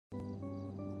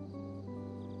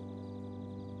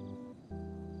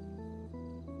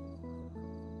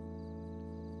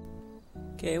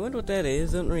Okay, I wonder what that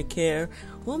is. Don't really care.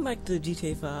 Welcome back to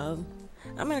GTA 5.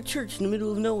 I'm at a church in the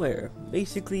middle of nowhere.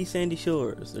 Basically, Sandy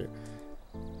Shores. Or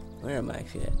where am I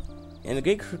actually at? In a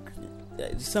great...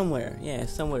 somewhere. Yeah,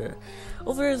 somewhere.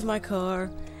 Over there is my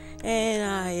car. And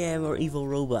I am an evil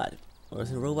robot. Or it's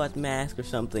a robot mask or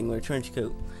something with a trench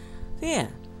coat. So yeah.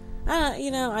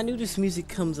 I knew this music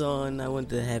comes on. I wanted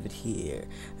to have it here.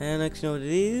 And next, you know what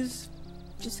it is?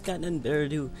 Just got nothing better to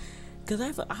do. Because I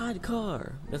have an odd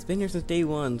car that's been here since day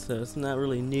one, so it's not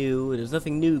really new. There's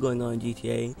nothing new going on in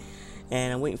GTA.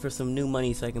 And I'm waiting for some new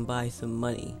money so I can buy some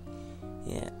money.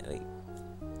 Yeah,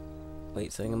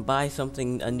 wait, so I can buy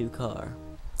something, a new car.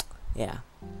 Yeah.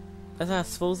 That's how it's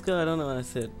supposed to go. I don't know what I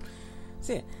said.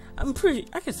 So yeah,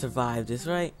 I can survive this,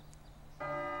 right?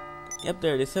 Yep,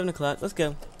 there it is, 7 o'clock. Let's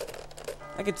go.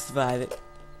 I could survive it.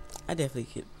 I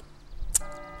definitely could.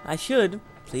 I should.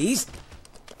 Please.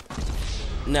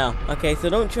 No. Okay, so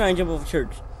don't try and jump off a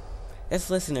church. That's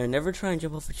the lesson there. Never try and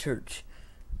jump off a church.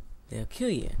 They'll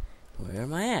kill you. Where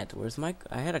am I at? Where's my...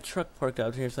 I had a truck parked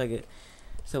out here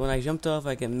so when I jumped off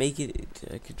I could make it...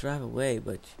 I could drive away,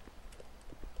 but...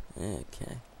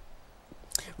 Okay.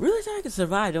 Really thought I could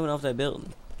survive jumping off that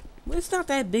building. Well, it's not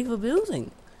that big of a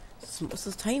building. It's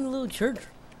a tiny little church.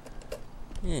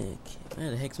 Okay.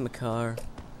 Where the heck's my car?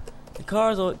 The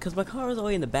car's always... Because my car is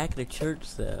always in the back of the church,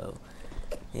 so...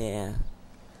 Yeah.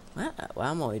 Well,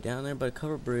 I'm all the way down there by the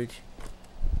covered bridge.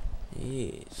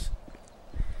 Yes.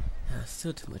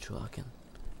 Still too much walking.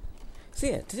 So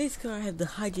yeah, today's car I have the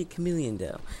Hijack Chameleon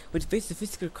though, which is based on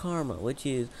Fisker Karma, which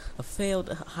is a failed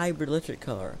hybrid electric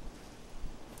car.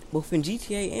 Both in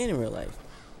GTA and in real life.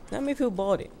 Not many people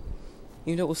bought it.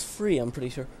 Even though it was free, I'm pretty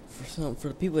sure, for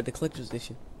the people at the collector's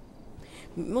edition.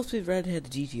 Most people rather had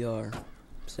the GTR.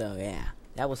 So yeah,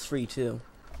 that was free too.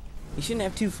 You shouldn't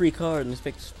have 2 free cars and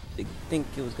expect to think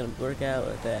it was gonna work out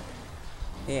like that.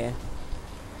 Yeah.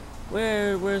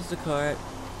 Where's the car at?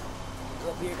 Go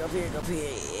up here,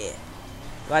 yeah.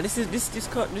 Wow,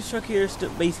 this truck here is still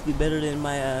basically better than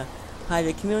my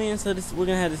Hijack Chameleon, so we're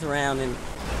gonna have this around, and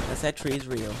that tree is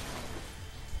real.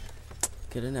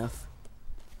 Good enough.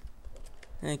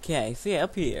 Okay, so yeah,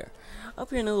 up here in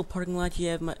the little parking lot, you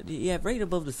have right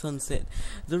above the sunset,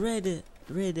 the red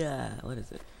what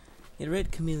is it? Yeah, the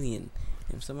red Chameleon.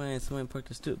 And somebody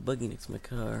parked a stupid buggy next to my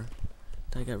car.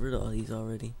 I got rid of all these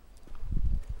already.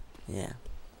 Yeah.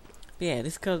 But yeah,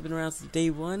 this car's been around since day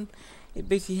one. It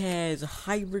basically has a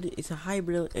hybrid. It's a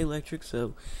hybrid electric,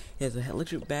 so it has an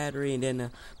electric battery and then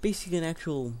basically an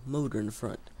actual motor in the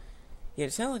front. Yeah,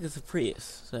 it sounds like it's a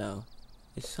Prius, so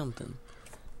it's something.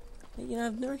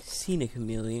 I've never seen a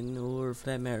Chameleon, or for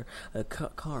that matter, a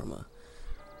Karma.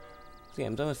 So yeah,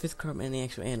 I'm talking about Fisker Karma and the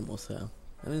actual animal, so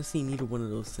I haven't seen either one of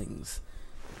those things.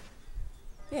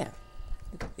 Yeah,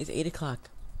 it's 8 o'clock.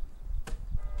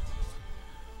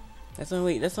 That's the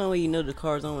only way you know the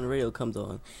car's on when the radio comes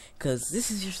on, cause this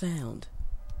is your sound.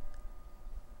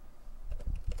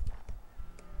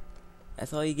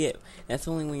 That's all you get. That's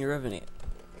only when you're revving it.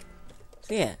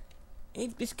 So yeah,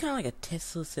 it's kind of like a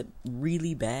Tesla except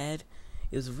really bad.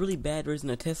 It was a really bad version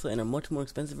of Tesla and a much more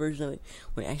expensive version of it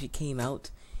when it actually came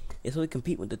out. It's really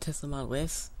compete with the Tesla Model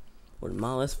S. Or the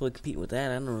Model S will compete with that,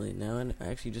 I don't really know. I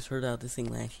actually just heard about this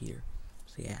thing last year.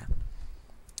 So yeah.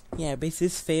 Yeah, basically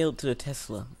this failed to the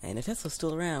Tesla. And the Tesla's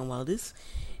still around, while this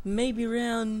may be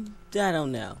around, I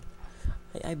don't know.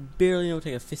 I barely know what a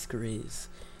Fisker is.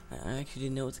 I actually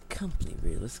didn't know it's a company,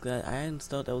 realistically. I hadn't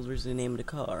thought that was originally the name of the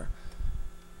car.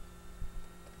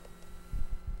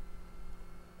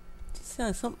 It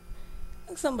sounds like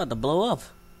something about to blow up.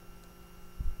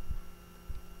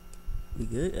 We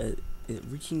good? Is it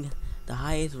reaching the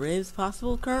highest revs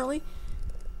possible currently?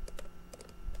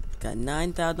 It's got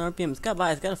 9,000 RPM.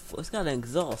 It's got an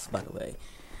exhaust, by the way.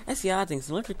 That's the odd thing. It's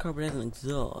an electric car, but it has an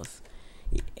exhaust,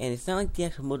 and it's not like the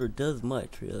actual motor does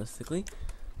much, realistically.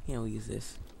 We'll use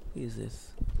this. I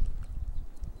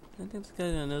think this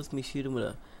guy's gonna notice me shoot him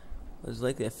with what's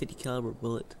likely a 50 caliber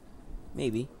bullet,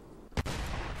 maybe.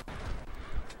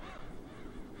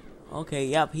 Okay,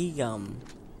 yep,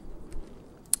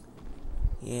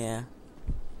 yeah.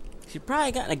 Should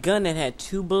probably gotten a gun that had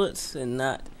 2 bullets and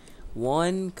not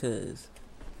 1, cause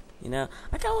I kinda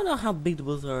wanna know how big the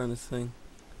bullets are in this thing.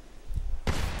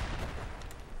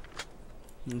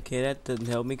 Okay, that doesn't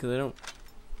help me cause I don't.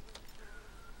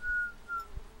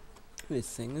 This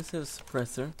thing, this is a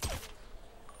suppressor.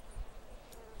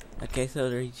 Okay, so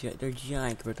they're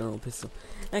giant compared to a normal pistol.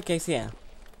 Okay, so yeah.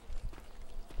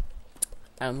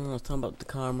 I don't know what I was talking about the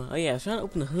Karma. Oh yeah, I was trying to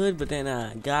open the hood, but then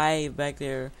a guy back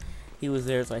there, he was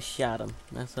there, so I shot him.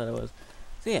 That's what it was.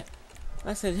 So yeah,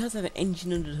 like I said, it does have an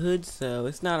engine under the hood, so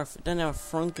it's not doesn't have a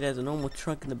frunk. It has a normal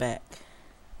trunk in the back.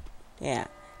 Yeah,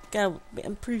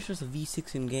 I'm pretty sure it's a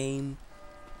V6 in game.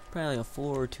 Probably like a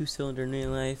 4 or 2 cylinder in real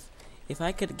life. If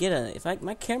I could get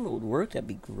my camera would work, that'd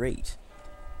be great.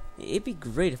 It'd be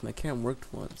great if my camera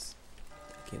worked once.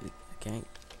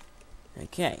 Okay.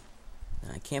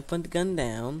 Now I can't put the gun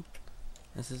down.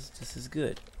 This is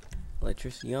good.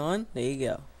 Electricity on. There you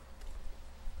go.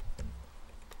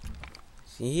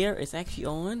 See here, it's actually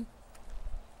on.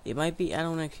 It might be. I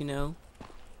don't actually know.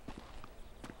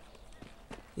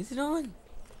 Is it on?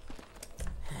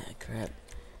 Ah, crap.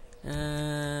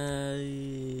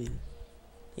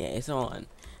 Yeah, it's on.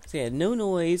 So yeah, no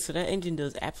noise. So that engine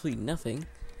does absolutely nothing.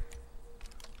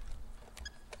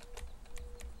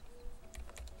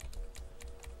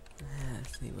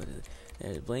 Let's see what is it.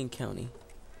 There's Blaine County.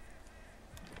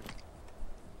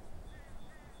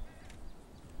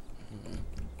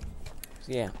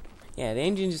 So yeah, the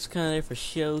engine's just kind of there for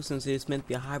show since it's meant to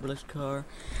be a hybrid electric car.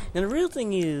 Now the real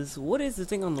thing is, what is the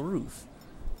thing on the roof?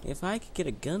 If I could get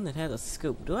a gun that has a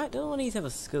scope, don't one of these have a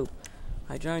scope?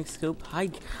 Hydraulic scope,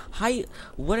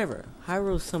 whatever,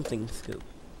 Hyro something scope.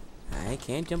 I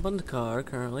can't jump on the car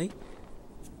currently.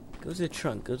 Go to the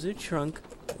trunk. There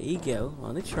you go,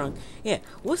 on the trunk. Yeah,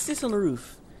 what's this on the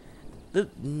roof?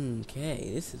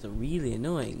 Okay, this is a really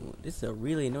annoying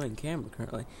camera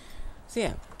currently. So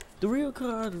yeah, the real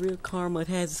Karma, it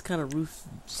has this kind of roof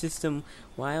system.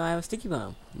 Why do I have a sticky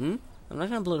bomb? I'm not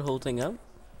trying to blow the whole thing up.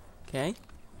 Okay,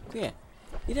 so yeah,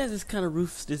 it has this kind of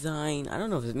roof design. I don't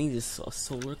know if it means it's a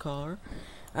solar car.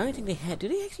 I don't think they had. Do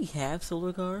they actually have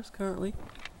solar cars currently?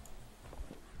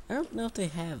 I don't know if they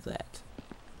have that.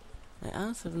 I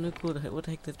honestly have no clue what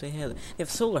the heck that they have. They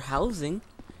have solar housing,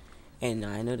 and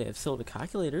I know they have solar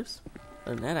calculators.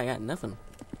 Other than that, I got nothing.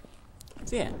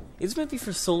 So yeah, it's meant to be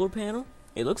for solar panel.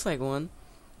 It looks like one,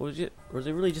 or is it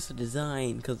really just a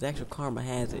design? Because the actual Karma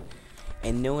has it,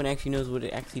 and no one actually knows what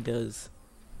it actually does.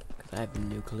 Because I have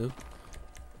no clue.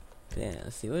 Yeah,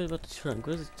 let's see. What about the trunk?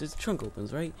 What is it? The trunk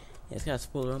opens, right? Yeah, it's got a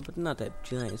spoiler on, but not that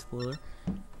giant spoiler.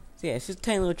 So yeah, it's just a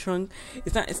tiny little trunk.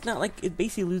 It's not like it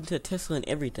basically alludes to a Tesla and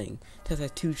everything. Tesla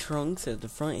has 2 trunks at the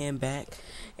front and back.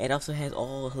 It also has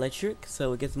all electric,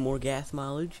 so it gets more gas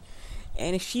mileage,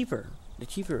 and it's cheaper. The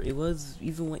cheaper it was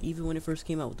even when it first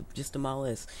came out with just the Model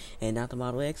S and not the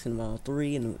Model X and the Model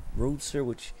 3 and the Roadster,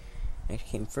 which actually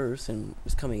came first and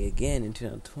was coming again in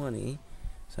 2020.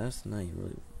 So that's not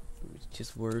really, it's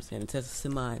just worse, and it has a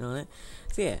semi on it.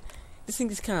 So yeah, this thing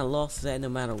just kind of lost that no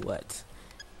matter what.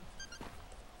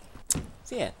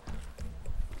 So yeah,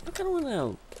 I kind of want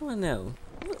to know.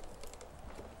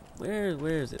 Where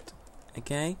is it?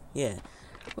 Okay, yeah.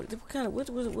 What is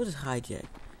hijack?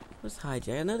 What's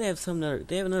hijack? I know they have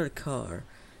another car.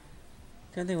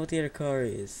 Can't think what the other car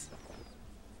is.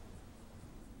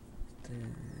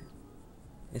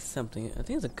 It's something. I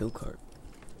think it's a go-kart.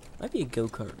 Might be a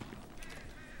go-kart.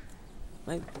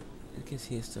 I guess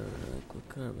he's the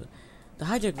go-kart, but the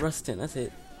hijack Rustin. That's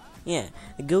it. Yeah,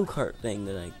 the go-kart thing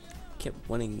that I kept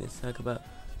wanting to talk about.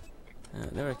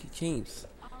 Never actually changed.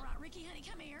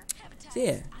 So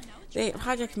yeah,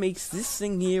 hijack makes this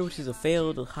thing here, which is a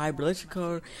failed hybrid electric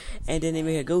car, and then they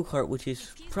make a go-kart, which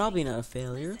is probably not a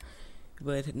failure,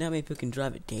 but not many people can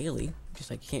drive it daily. Just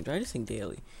like you can't drive this thing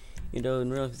daily. You know, in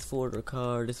real life it's a 4-door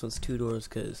car. This one's 2 doors,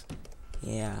 cause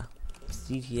yeah, it's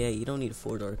GTA. You don't need a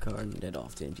 4-door car that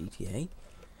often in GTA.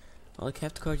 All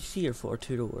half the cars you see are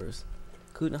 2 doors,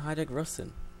 including a hijack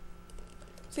Rustin.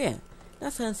 So yeah,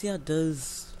 that's how I see how it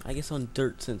does, I guess, on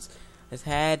dirt, since it's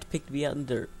had to pick to be out in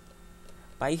dirt.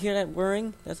 But you hear that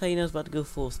whirring? That's how you know it's about to go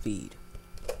full speed.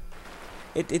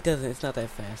 It doesn't, it's not that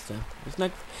fast though. It's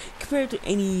not compared to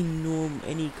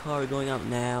any car going out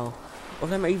now, or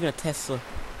even a Tesla.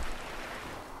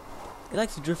 It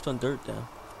likes to drift on dirt though.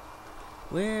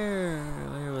 Where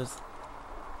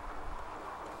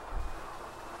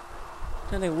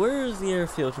where's the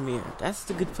airfield from here? That's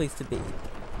the good place to be.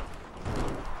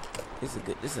 This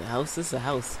is a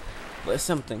house. But it's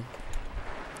something.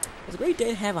 It's a great day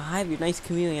to have a nice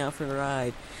chameleon out for the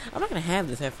ride. I'm not gonna have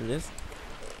this after this.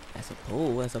 That's a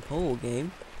pole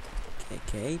game.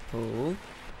 Okay, pole.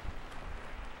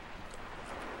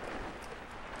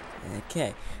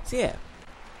 Okay, so yeah.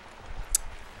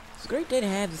 It's a great day to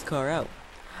have this car out.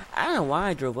 I don't know why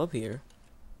I drove up here.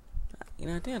 You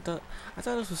know, I thought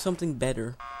this was something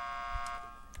better.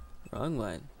 Wrong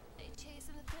one.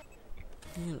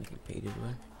 Yeah, looking paid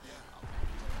away.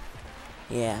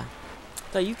 Yeah.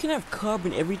 So you can have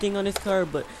carbon everything on this car,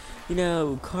 but you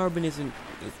know, carbon isn't.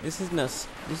 This isn't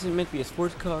meant to be a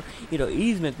sports car. You know, it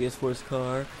is meant to be a sports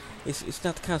car. It's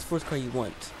not the kind of sports car you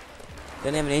want. It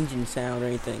doesn't have an engine sound or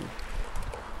anything.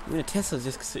 Even a Tesla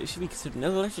it should be considered an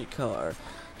electric car.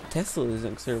 Tesla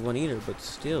isn't considered one either, but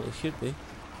still, it should be.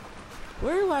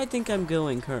 Where do I think I'm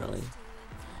going currently?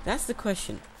 That's the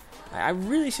question. I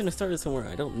really shouldn't have started somewhere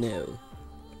I don't know.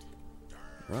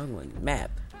 Wrong one.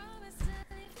 Map.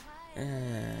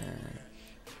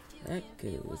 That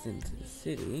goes into the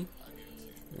city.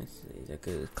 Let's see. That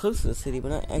goes close to the city, but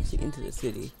not actually into the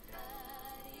city.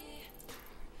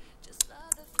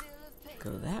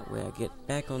 Go that way. I get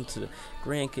back onto the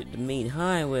the main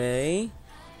highway.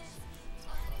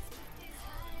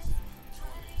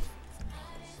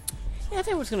 Yeah, I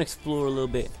think we're just gonna explore a little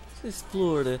bit. Let's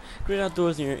explore the great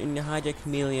outdoors in your hijack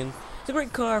chameleon. It's a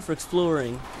great car for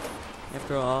exploring.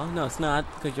 After all, no, it's not,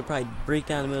 because you'll probably break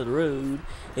down the middle of the road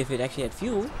if it actually had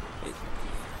fuel.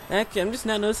 Actually, I'm just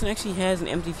not noticing it actually has an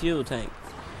empty fuel tank.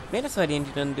 Man, that's why the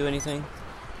engine doesn't do anything.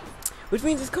 Which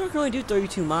means this car can only do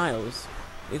 32 miles.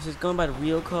 If it's going by the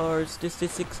real cars,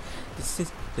 statistics,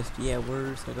 yeah,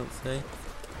 words I don't say.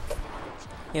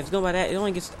 Yeah, if it's going by that, it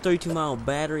only gets 32 mile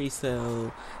battery,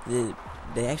 so the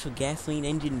actual gasoline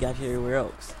engine got you everywhere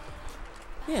else.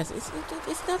 Yes, it's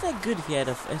not that good if you had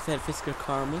a Fisker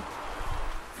Caramel.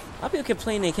 A lot of people kept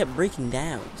playing, they kept breaking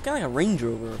down. It's kind of like a Range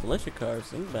Rover of electric cars.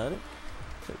 Think about it.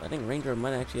 So I think Range Rover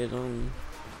might actually have its own.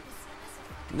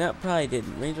 No, probably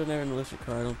didn't. Range Rover never an electric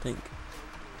car. I don't think.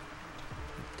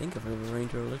 I think I've heard of a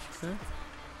Range Rover electric car.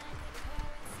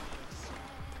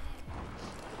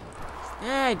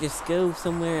 I just go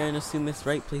somewhere and assume it's the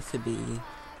right place to be.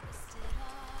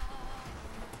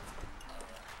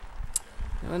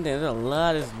 There's a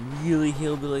lot of really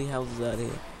hillbilly houses out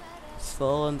here. It's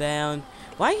falling down.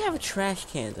 Why do you have trash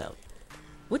cans out?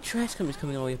 What trash company's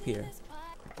coming all the way up here?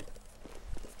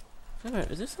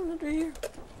 Is there something under here?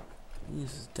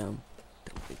 This is dumb.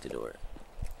 Don't break the door.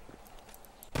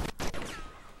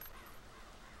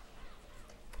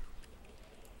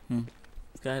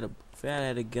 If I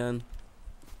had a gun.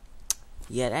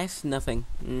 Yeah, that's nothing.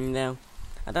 No.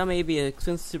 I thought maybe an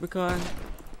expensive supercar.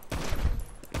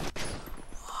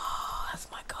 Oh, that's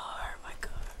my car. My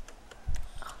car.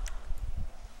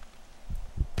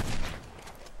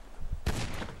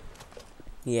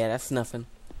 Yeah, that's nothing.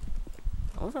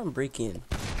 I wonder if I'm break in.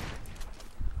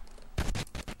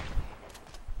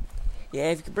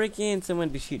 Yeah, if you could break in, someone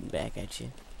would be shooting back at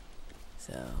you.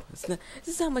 So, it's not.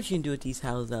 This is how much you can do with these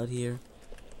houses out here.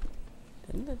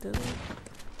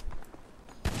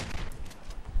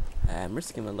 I'm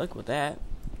risking my luck with that.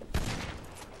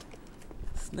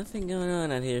 There's nothing going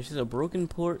on out here. It's just a broken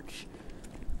porch,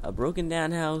 a broken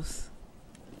down house.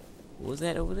 What was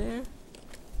that over there?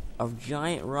 A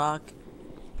giant rock,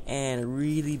 and a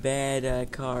really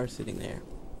bad car sitting there.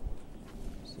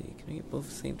 Let's see, can I get both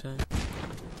at the same time?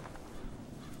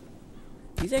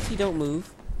 These actually don't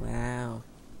move. Wow.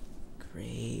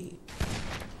 Great.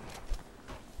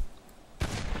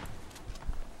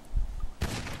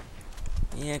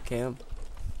 Yeah, okay.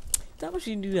 Not much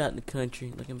you can do out in the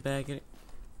country, looking back at it.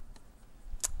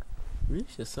 Really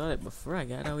should have saw that before I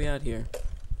got all the way out here.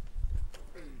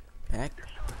 Back.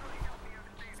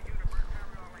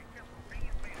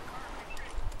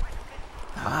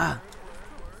 Ah!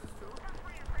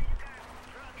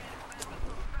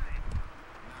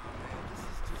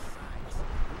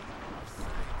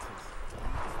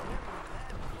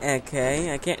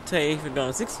 Okay, I can't tell you if we're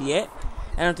going 60 yet.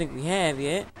 I don't think we have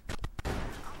yet.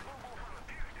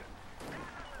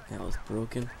 That was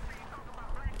broken.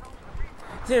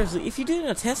 Seriously, if you did it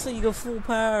in a Tesla, you go full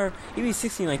power, you'd be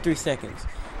 60 in like 3 seconds.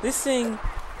 This thing,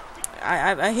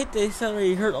 I hit the accelerator,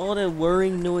 you heard all the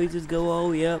whirring noises go all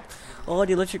the way up, all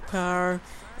the electric power,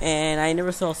 and I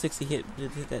never saw 60 hit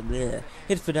the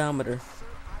speedometer.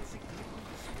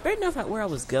 Right enough at where I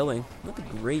was going.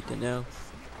 That'd be great to know.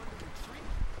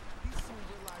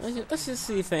 Let's just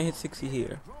see if I hit 60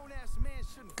 here.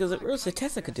 Because it was a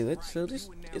Tesla could do it, so this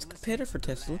it's better for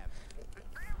Tesla.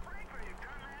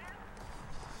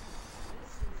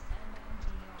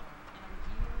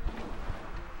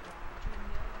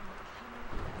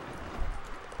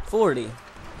 $40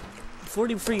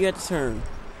 before you got to turn.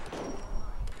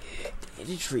 Hit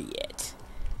a tree yet.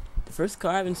 The first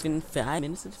car I've been seen in 5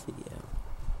 minutes of the video.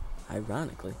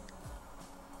 Ironically.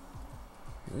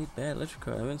 Really bad electric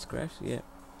car, I haven't scratched it yet.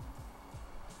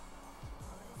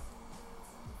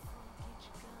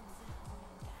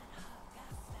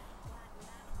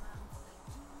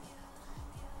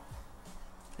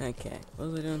 Okay, what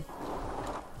was I doing?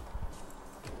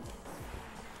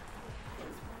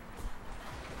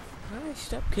 I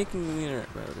stop kicking the internet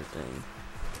router thing.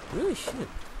 Really should.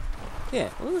 Yeah,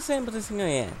 what was I saying about this thing I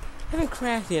had? I haven't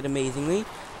crashed yet, amazingly.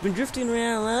 Been drifting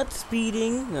around a lot,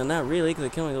 speeding. No, not really, because I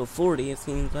can only go 40, it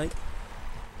seems like.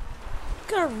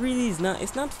 Car really is not,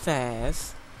 it's not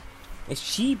fast.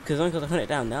 It's cheap because it only costs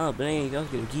 $100,000, but then you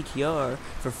also get a GTR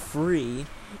for free,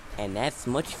 and that's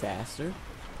much faster.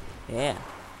 Yeah.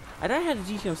 I thought I had a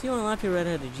GTR. I'm seeing a lot of people that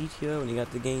had a GTR when you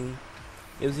got the game.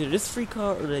 It was either this free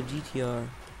car or the GTR.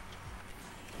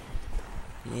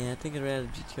 Yeah, I think I'd rather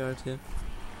GTR too.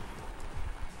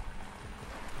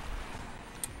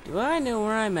 Do I know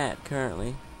where I'm at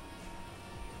currently?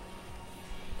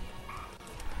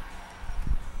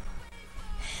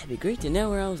 It'd be great to know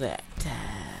where I was at.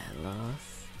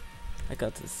 Lost. I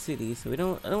got to the city, so I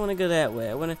don't want to go that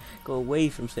way. I want to go away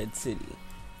from said city.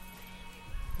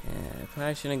 Yeah, I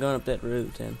probably shouldn't have gone up that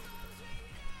road then.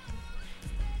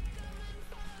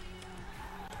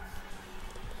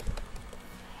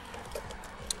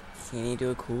 Can't even do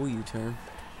a cool U-turn.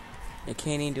 I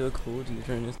can't even do a cool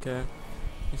U-turn in this car.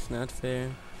 It's not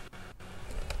fair.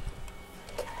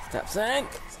 Stop sign!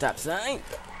 Stop sign!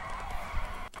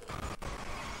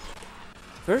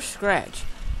 First scratch.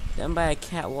 Done by a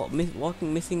cat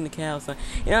walking missing the cow sign.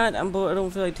 You know what? I'm bored. I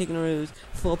don't feel like taking the roads.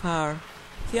 Full power.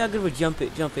 See how good of a jump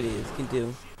it is can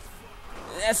do.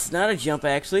 That's not a jump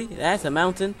actually. That's a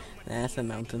mountain. That's a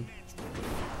mountain.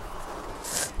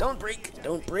 Don't break!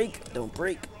 Don't break! Don't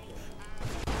break!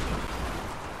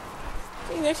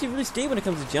 He's actually really stable when it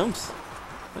comes to jumps.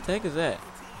 What the heck is that?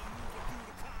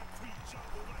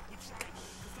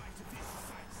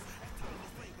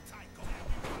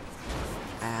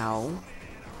 Ow.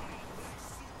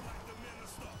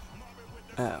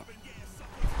 Oh.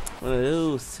 One of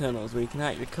those tunnels where you can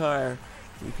hide your car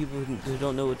from people who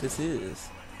don't know what this is.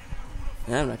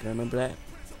 I'm not gonna remember that.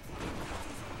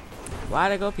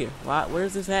 Why'd I go up here?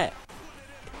 Where's this at?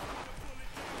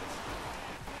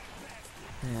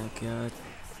 Oh god.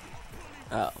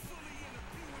 Oh.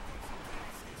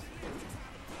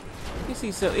 You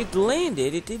see, so it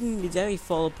landed. It didn't exactly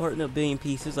fall apart in a billion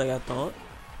pieces like I thought.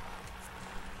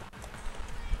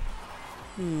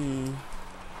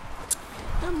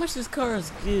 Not much this car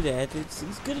is good at. It's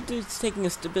good at taking a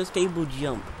stable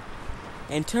jump.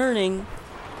 And turning.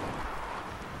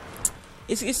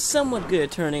 It's somewhat good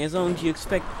at turning as long as you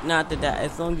expect not to die.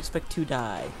 As long as you expect to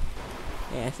die.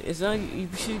 Yeah, as long as you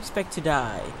should expect to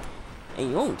die.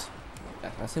 And you won't.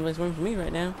 That's not simple as one for me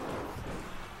right now.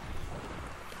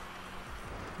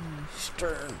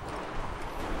 Stern.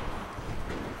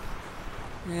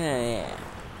 Yeah.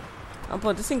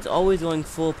 But this thing's always going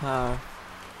full power.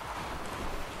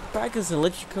 Probably because the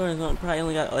electric car is probably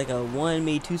only got like a 1,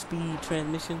 maybe 2-speed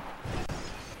transmission.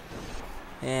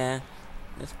 Yeah.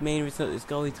 That's the main result. It's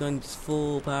always going just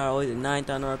full power, always at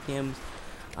 9,000 RPMs.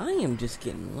 I am just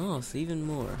getting lost even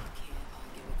more.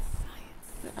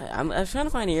 I was trying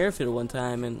to find the airfield one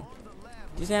time, and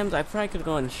just happens I probably could have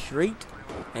gone straight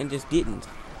and just didn't.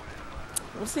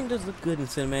 Well, this thing does look good in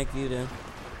cinematic view, though.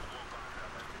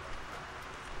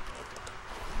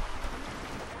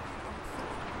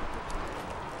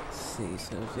 Let's see,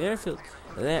 so if the airfield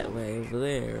that way over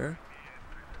there.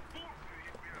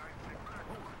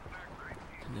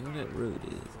 I know where that road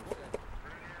is.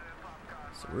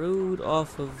 It's a road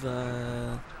off this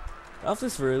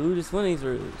road. It's one of these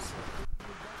roads.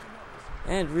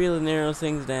 And it really narrows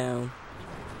things down.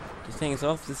 Just saying it's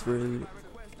off this road.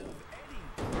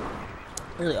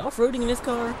 Really, off-roading in this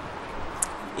car,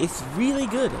 it's really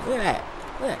good. Look at that.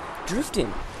 Look at that.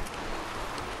 Drifting.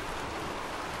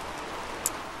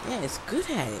 Yeah, it's good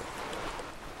at it.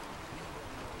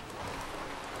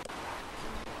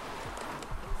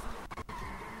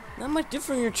 Not much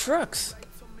different in your trucks.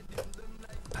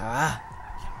 Ah.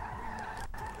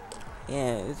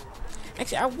 Yeah, it's...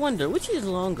 Actually, I wonder, which is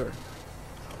longer?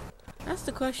 That's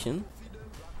the question.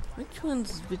 Which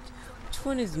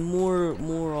one is more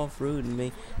off-road and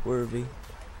me worthy?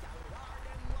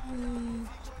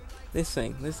 This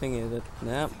thing is it.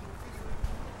 Nope.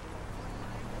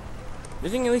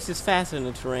 This thing at least is faster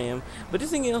than the Ram, but this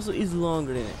thing also is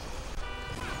longer than it.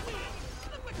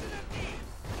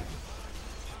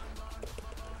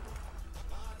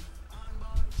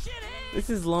 This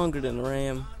is longer than the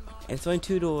Ram, and it's only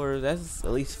 2 doors. That's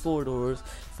at least 4 doors,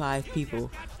 5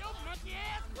 people.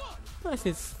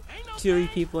 Probably 3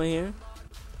 people in here.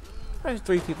 Probably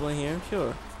 3 people in here,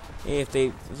 sure. Yeah, if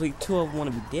like 2 of them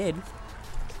want to be dead.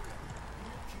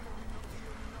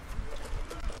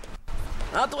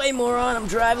 Out the way, moron! I'm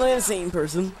driving like an insane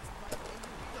person.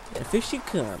 A fishy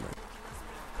karma.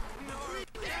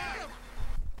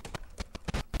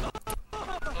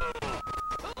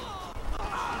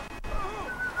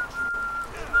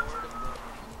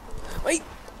 Wait!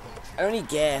 I don't need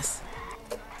gas.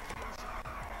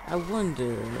 I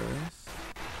wonder...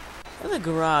 There's a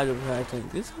garage over here, I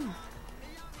think. This one?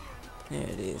 There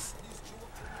it is.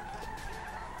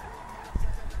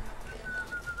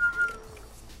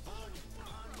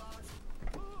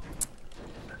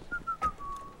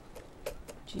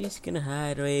 Just gonna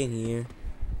hide right in here.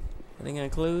 Are they gonna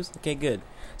close? Okay, good.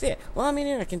 So yeah, while I'm in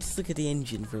here, I can just look at the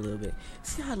engine for a little bit.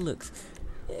 See how it looks.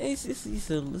 It's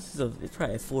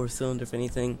probably a 4-cylinder if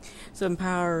anything. So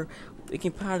it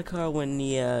can power the car when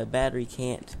the battery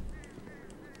can't.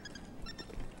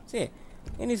 So yeah,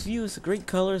 and this view is a great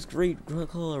color. It's great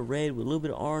color red with a little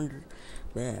bit of orange.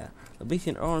 Yeah, a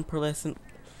basic orange pearlescent.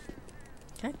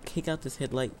 Can I kick out this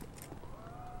headlight?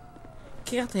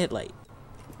 Kick out the headlight.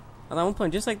 At one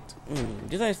point, just like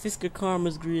Fisker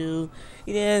Karma's grill,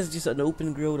 it has just an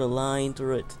open grill with a line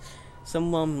through it.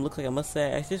 Some of them look like a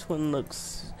mustache. This one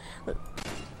looks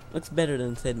better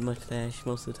than said mustache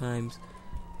most of the times.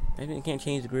 I can't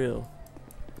change the grill.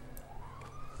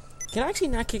 Can I actually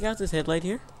not kick out this headlight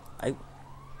here? I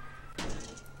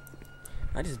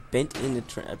just bent in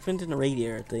the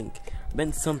radiator, I think.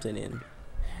 Bent something in.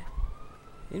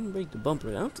 Didn't break the bumper.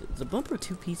 Is the bumper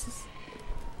 2 pieces?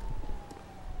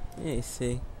 Yeah, you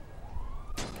see.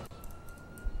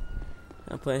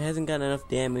 But it hasn't gotten enough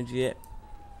damage yet.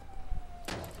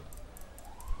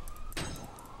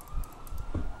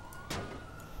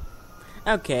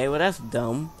 Okay, well that's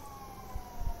dumb.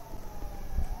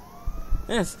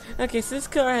 Yes. Okay, so this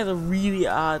car has a really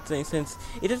odd thing since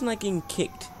it doesn't like getting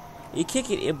kicked. You kick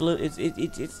it,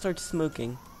 it starts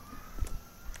smoking.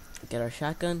 Get our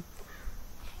shotgun.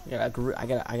 I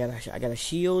got a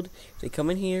shield. If they come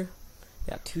in here,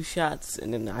 got 2 shots,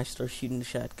 and then I start shooting the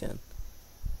shotgun.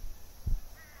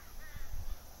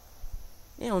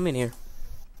 Yeah, I'm in here.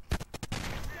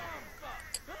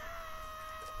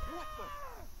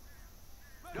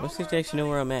 Let's see if they actually know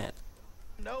where I'm at.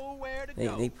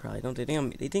 They probably don't.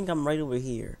 They think I'm right over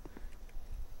here.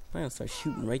 I'm gonna start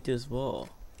shooting right to this wall.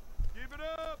 Keep it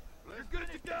up. Let's good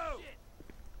to go.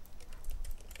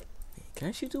 Can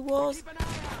I shoot the walls? Keep an eye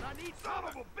out. I need son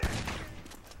of a bitch.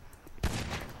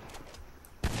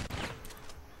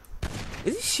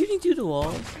 Is he shooting through the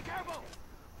walls? Be careful.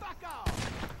 Fuck off.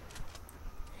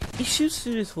 He shoots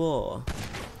through this wall.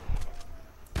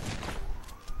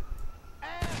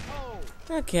 Asshole.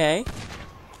 Okay.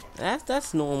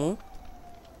 That's normal.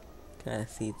 Can I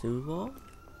see through the wall?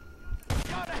 Go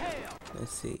to hell.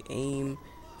 Let's see. Aim.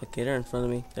 Okay, they're in front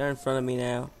of me. They're in front of me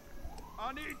now.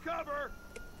 I need cover.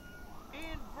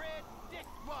 Inbred dick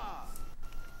swab.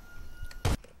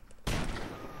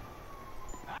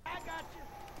 I got you.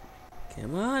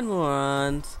 Come on,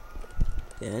 morons.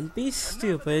 Don't be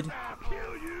stupid. I'll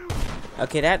kill you.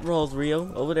 Okay, that roll's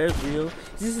real. Over there's real.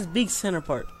 This is big center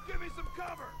part. Give me some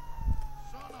cover.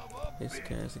 Son of a This bitch.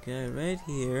 guy's the guy right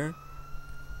here.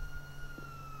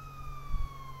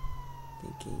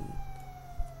 Thinking.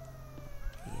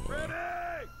 Yeah. Ready?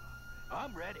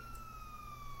 I'm ready.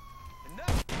 Enough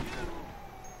of you.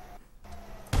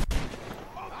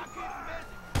 I can't miss.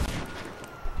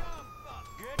 Dumb fuck.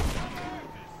 Get cover.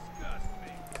 Disgust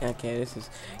me. Okay,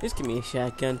 just give me a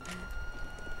shotgun.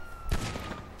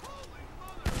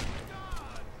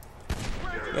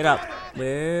 Get up.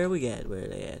 Where we at? Where are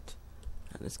they at?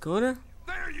 On this corner?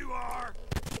 There you are.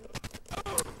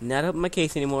 Not up in my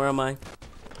case anymore, am I?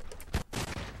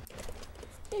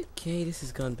 Okay, this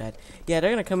has gone bad. Yeah,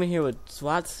 they're gonna come in here with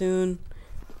SWAT soon.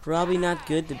 Probably not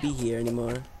good to be here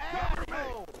anymore.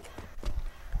 Asshole.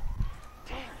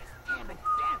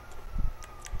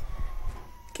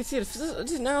 Okay,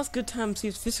 see, now it's a good time to see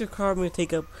if Fisker car going to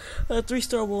take up a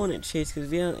 3-star wall in chase,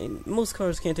 because most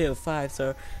cars can't take a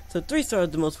 5-star, so 3-star is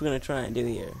the most we're going to try and do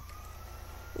here.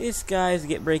 This guy's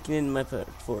breaking into my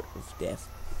fort of death.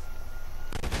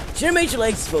 Should make your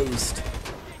legs exposed. Did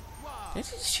I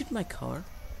just shoot my car?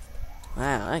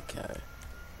 Wow, that car.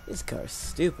 This car's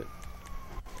stupid.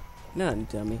 Not a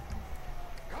dummy.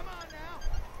 Come on now.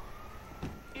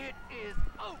 It is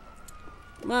over.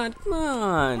 Come on, come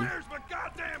on. Where's my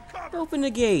goddamn cover? Open the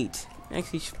gate.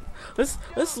 Actually,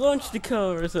 let's launch the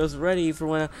car so it's ready for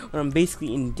when I'm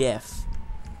basically in death.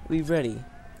 Be ready.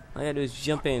 All I gotta do is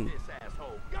jump in. This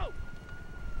asshole. Go.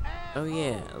 Oh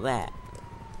yeah, that.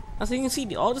 So you can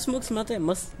see all the smoke from out that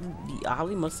the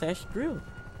oddly mustache grill.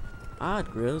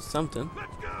 Odd grill, something.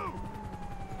 Let's go.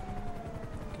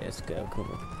 Okay, let's go.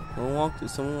 Come on. Someone walk through.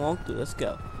 Someone walk through. Let's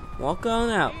go. Walk on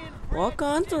out. Walk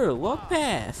on through. Walk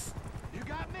past. You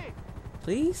got me.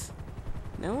 Please?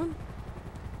 No one?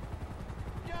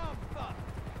 Dumb fuck.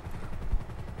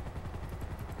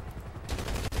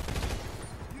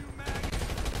 You maggot.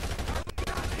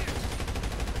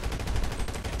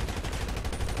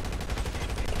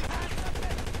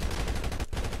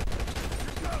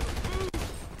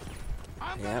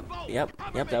 I got you.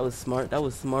 Yep, that was smart. That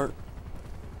was smart.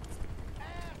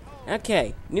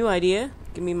 Okay, new idea.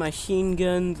 Give me machine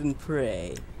guns and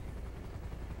pray.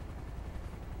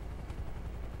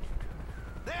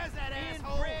 There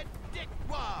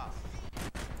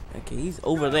Okay, he's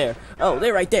over there. Oh,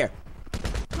 they're right there.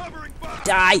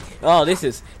 Die! Oh, this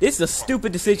is a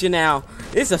stupid decision now.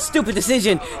 This is a stupid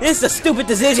decision. This is a stupid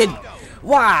decision.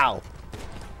 Wow.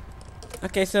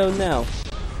 Okay, so no,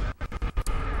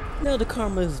 the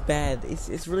karma is bad.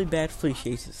 It's really bad for police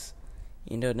chases.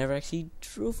 You know, it never actually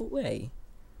drove away.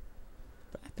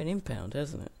 But I've been impound,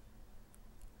 hasn't it?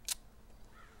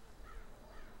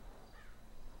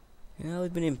 Yeah,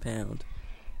 we've been impound.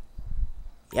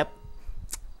 Yep.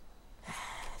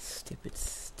 Stupid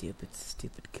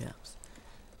cops.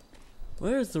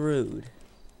 Where's the road?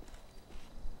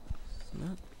 It's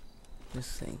not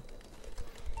this thing.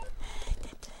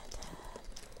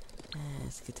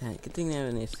 It's a good time. Good thing they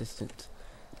have an assistant.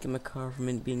 Get my car from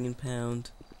it being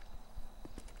impound.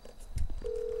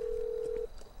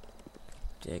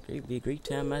 Yeah, it'd be a great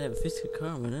time. Might have a Fisker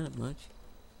car, but not much.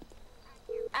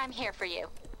 I'm here for you.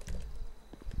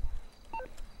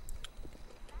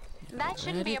 That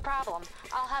shouldn't be a problem.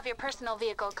 I'll have your personal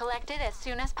vehicle collected as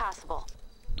soon as possible.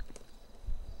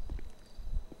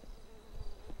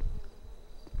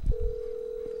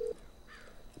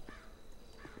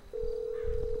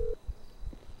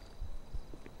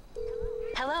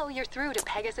 Hello, you're through to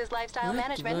Pegasus Lifestyle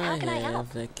Management. How can I help?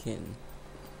 That can.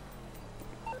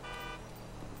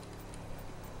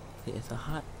 It's a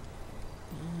hot.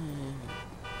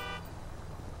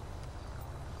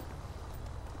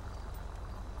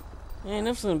 And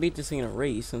I'm just gonna beat this thing in a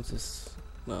race since it's,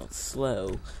 well, it's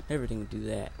slow. Everything would do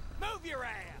that. Move your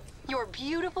ass! Your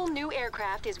beautiful new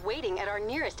aircraft is waiting at our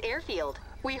nearest airfield.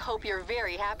 We hope you're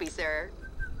very happy, sir.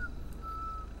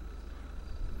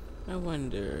 I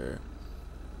wonder.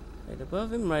 Right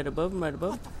above him, right above him, right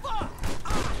above.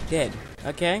 Dead.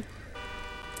 Okay.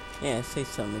 Yeah, say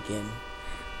something again.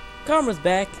 Karma's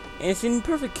back, and it's in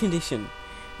perfect condition.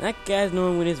 And that guy's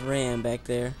knowing with his ram back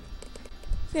there.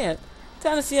 So yeah,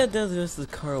 time to see how it does with the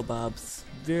Carl Bob's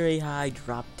very high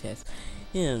drop test.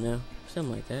 You don't know,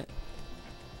 something like that.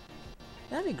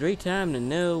 That'd be a great time to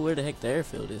know where the heck the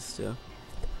airfield is still.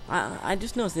 I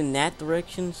just know it's in that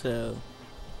direction, so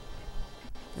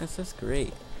that's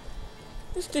great.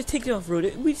 Let's just take it off-road.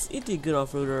 It did good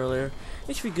off-road earlier.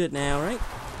 It should be good now, right?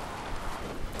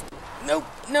 Nope,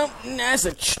 that's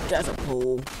a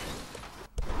pull.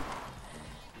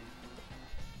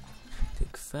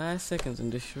 Took 5 seconds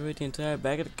and destroyed the entire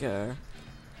back of the car.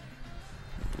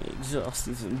 The exhaust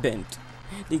even bent.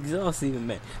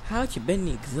 How'd you bend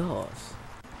the exhaust?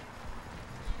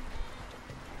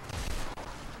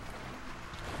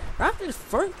 After this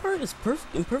front part is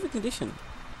in perfect condition.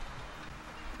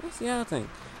 That's the other thing.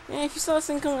 Yeah, if you saw this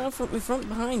thing coming out from in front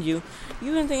behind you,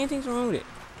 you wouldn't think anything's wrong with it.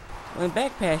 When the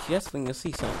back pass you, that's when you'll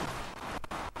see something.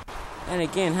 And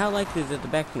again, how likely is it the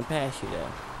back gonna pass you though?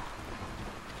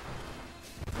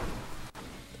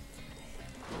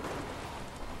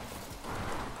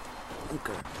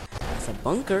 Bunker. That's a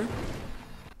bunker.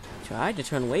 Tried to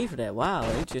turn away for that. Wow,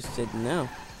 it just said no.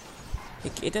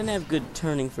 It doesn't have good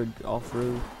turning for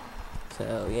off-road.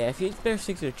 So yeah, if you better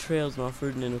stick to the trails and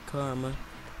off-roading in a karma.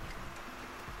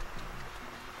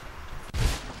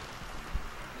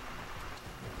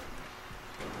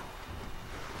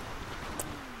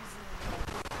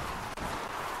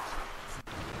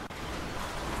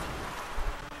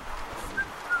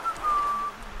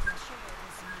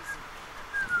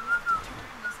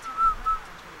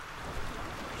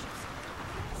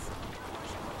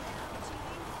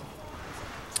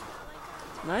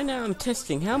 Right now I'm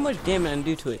testing how much damage I can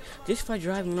do to it just by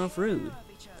driving off-road.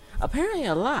 Apparently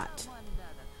a lot.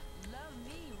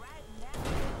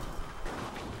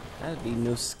 That'd be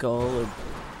no skull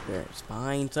or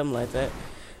spine, something like that.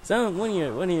 One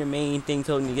of your main things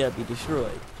holding you gotta be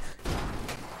destroyed.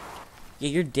 Yeah,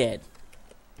 you're dead.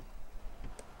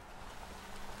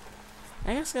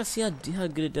 I just gotta see how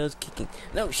good it does kicking.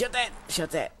 No, shut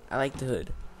that. I like the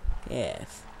hood.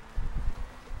 Yes.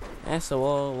 That's the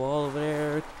wall over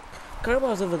there.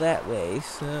 Carbon's over that way,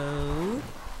 so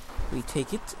we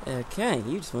take it. Okay,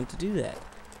 you just want to do that.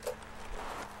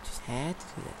 Just had to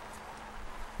do that.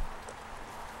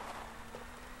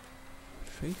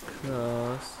 Straight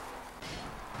across.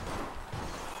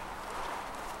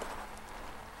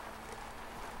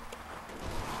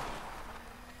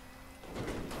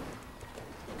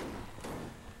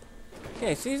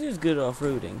 Okay, see, this is good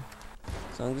off-roading.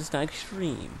 As long as it's not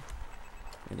extreme.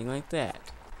 Anything like that.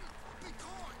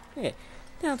 Okay,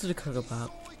 down to the cargo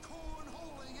pop.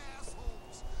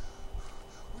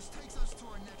 Which takes us to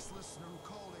our next listener who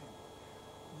called in.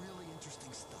 Really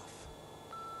interesting stuff.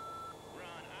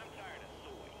 Ron, I'm tired of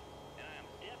soy. And I'm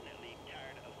definitely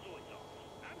tired of soy sauce.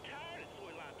 I'm tired of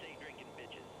soy latte drinking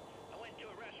bitches. I went to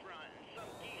a restaurant and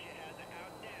some geisha has the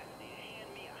audacity to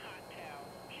hand me a hot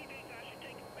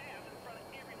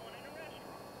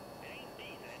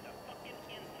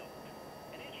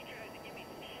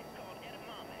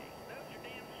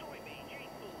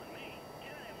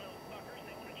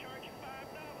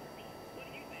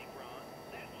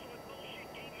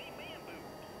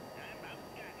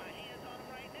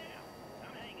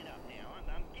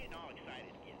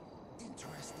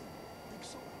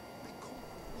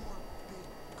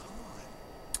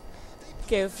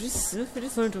Okay, if I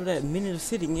just learned over that minute of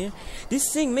sitting here,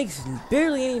 this thing makes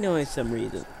barely any noise for some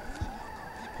reason.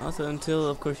 Also, until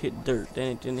of course you hit dirt,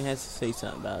 then it has to say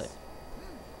something about it.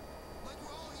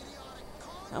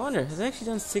 I wonder, has it actually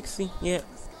done 60 yet?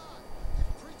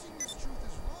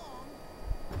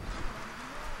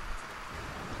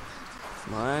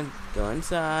 Come on, go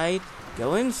inside.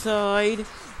 Go inside.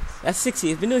 That's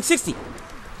 60. It's been doing 60.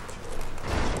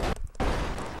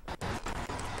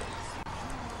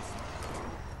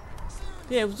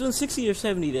 Yeah, it was doing 60 or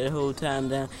 70 that whole time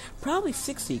down. Probably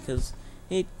 60 because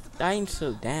I ain't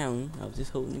so down. I was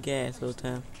just holding the gas the whole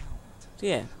time. So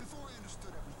yeah.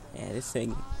 Yeah, this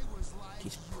thing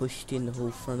just pushed in the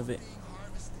whole front of it.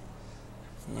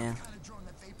 Yeah.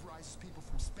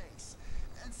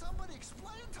 And somebody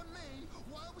explain to me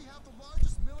why we have the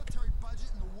largest military budget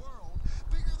in the world,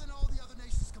 bigger than all the other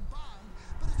nations combined,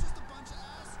 but it's just a bunch of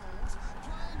assholes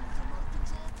playing with remote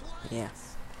control planes. Yeah.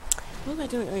 What am I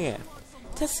doing? Oh yeah.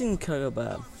 Testing cargo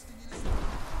bob.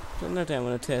 So another thing I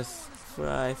want to test before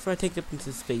I take it up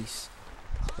into space,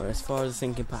 or as far as this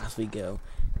thing can possibly go.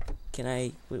 Can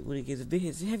I? Would it get a bit?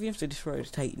 Is it heavy enough to destroy the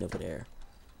Titan over there?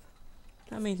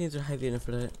 How many things are heavy enough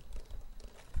for that?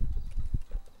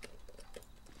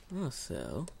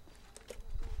 Also,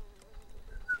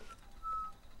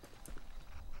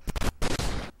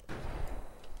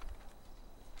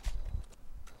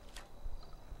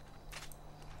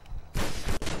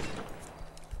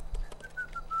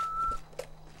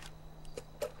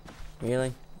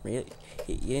 really? Really?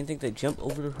 You didn't think they'd jump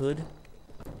over the hood?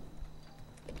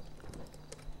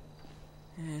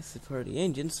 That's the part of the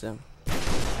engine, so not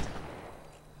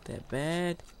that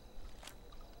bad.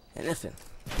 And nothing.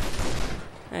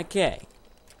 Okay.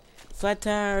 Flat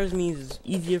tires means it's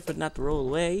easier for it not to roll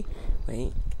away.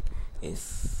 Wait. It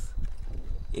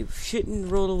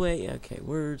shouldn't roll away. Okay,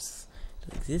 words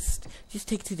don't exist. Just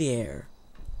take it to the air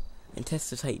and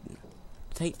test the Titan.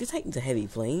 The Titan's a heavy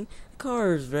plane. The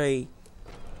car is very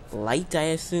light, I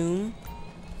assume.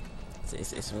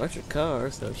 It's an electric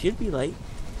car, so it should be light.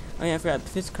 Oh yeah, I forgot.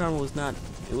 The Fisker was not.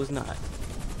 It was not.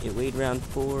 It weighed around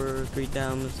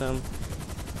 3,000 or something.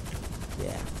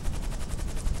 Yeah.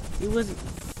 It wasn't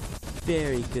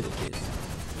very good at this.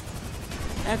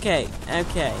 Okay,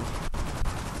 okay.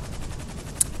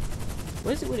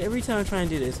 What is it with every time I try and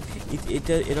do this?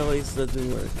 It always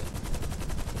doesn't work.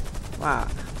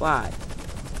 Why?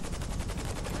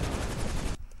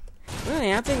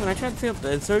 Really, I think when I try to pick up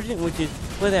the Insurgent, which is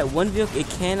where that one vehicle it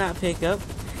cannot pick up,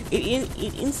 it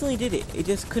instantly did it. It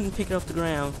just couldn't pick it off the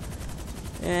ground.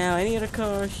 Now, any other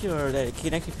car, sure, that it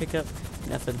can actually pick up,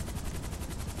 nothing.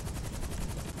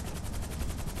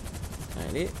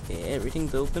 Alright, yeah,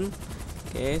 everything's open.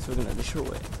 Okay, so we're gonna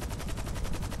destroy it.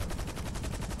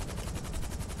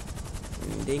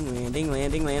 Landing.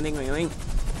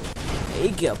 There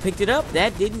you go, picked it up,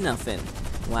 that did nothing.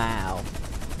 Wow.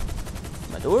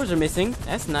 My doors are missing,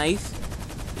 that's nice.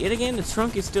 Yet again, the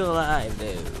trunk is still alive,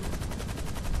 though.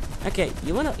 Okay,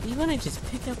 you wanna just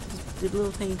pick up the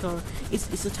little tiny car.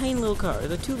 It's a tiny little car.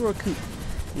 It's a two-door coupe.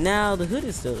 Now the hood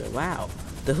is still there. Wow,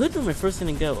 the hood's my first thing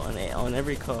to go on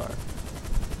every car.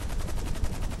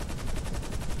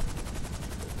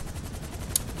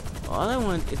 All I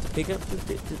want is to pick up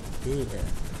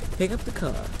the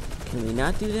car. Can we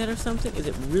not do that or something? Is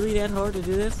it really that hard to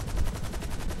do this?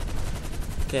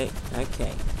 Okay.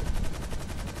 Okay,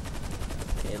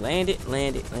 land it.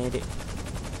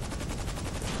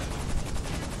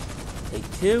 Take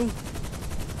 2.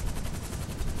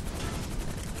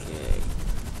 Okay.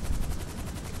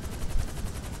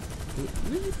 It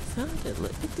really is hard to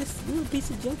pick this little piece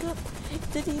of junk up. It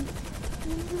doesn't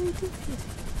really do it.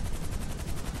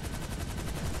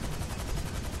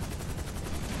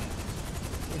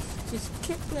 Just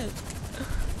kick that.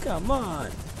 Come on.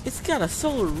 It's got a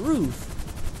solar roof.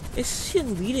 It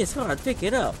shouldn't be this hard to pick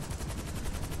it up.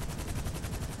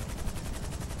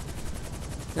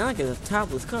 Not like it's a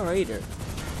topless car either.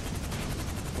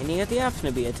 And you got the option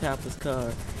to be a topless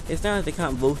car. It's not like they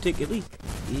can't both take at least.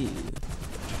 Ew.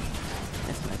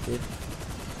 That's not good.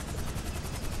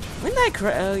 When did I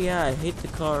crash? Oh yeah, I hit the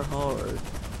car hard.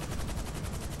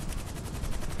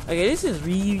 Okay, this is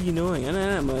really annoying. I don't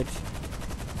know that much.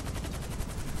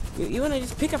 You wanna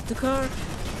just pick up the car?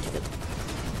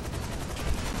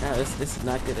 No, this is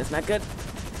not good. That's not good.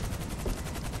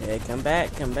 Okay, come back.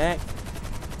 I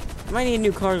might need a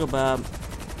new cargo bob.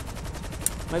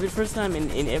 Might be the first time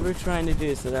in ever trying to do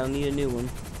this that I'll need a new one.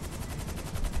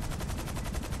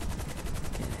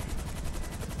 Okay.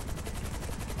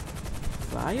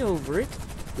 Fly over it.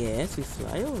 Yes, we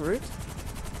fly over it.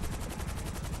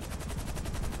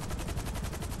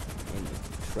 And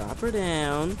drop her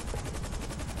down.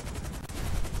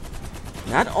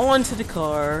 Not onto the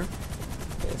car.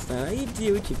 That's not how you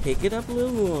do it. You pick it up a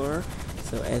little more,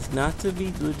 so as not to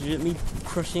be legitimately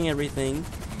crushing everything.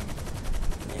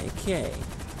 Okay.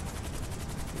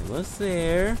 What's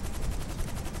there?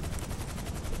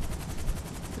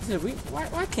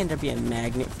 Why can't there be a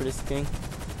magnet for this thing?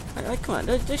 Like, come on,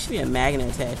 there should be a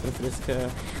magnet attachment for this car.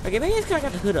 Okay, maybe this car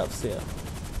got the hood up still.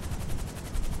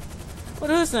 Well,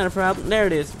 the hood's not a problem. There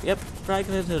it is. Yep, probably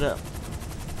got the hood up.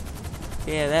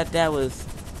 Yeah, that was...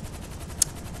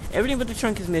 Everything but the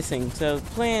trunk is missing. So,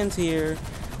 plans here.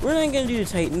 We're not going to do the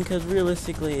Titan, because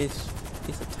realistically, it's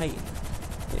a Titan.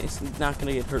 It's not going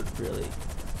to get hurt, really.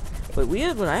 But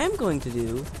what I am going to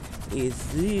do is,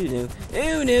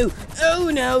 oh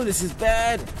no, this is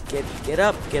bad. Get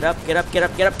up.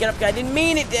 I didn't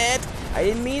mean it, Dad. I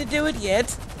didn't mean to do it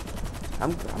yet.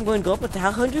 I'm going to go up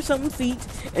 100-something feet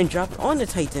and drop it on the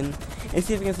Titan and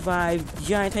see if I can survive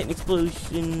giant Titan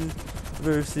explosion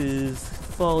versus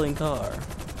falling car.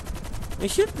 It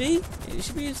should be able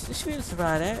to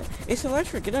survive that. It's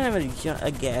electric. It doesn't have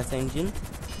a gas engine.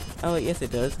 Oh wait, yes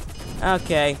it does.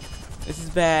 Okay, this is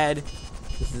bad.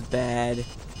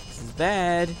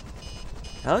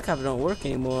 Helicopter don't work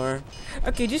anymore.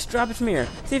 Okay, just drop it from here.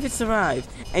 See if it survives.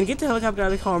 And get the helicopter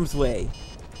out of harm's way.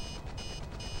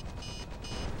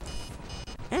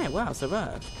 Hey, wow,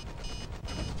 survived.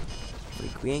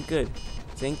 We ain't good.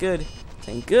 This ain't good. This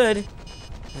ain't good.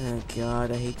 Oh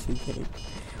god, I hate 2K.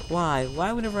 Why?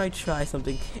 Why whenever I try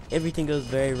something, everything goes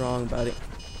very wrong about it?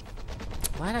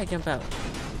 Why did I jump out?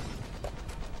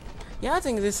 Yeah, I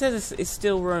think it says it's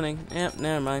still running. Yep,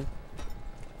 never mind.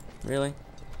 Really?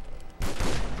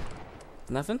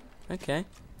 Nothing? Okay.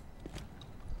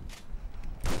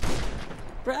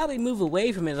 Probably move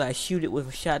away from it as I shoot it with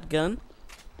a shotgun.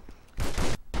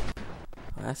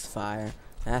 Oh, that's fire.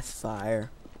 That's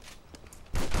fire.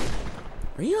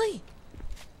 Really?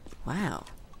 Wow.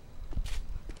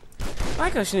 My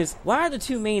question is, why are the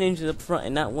two main engines up front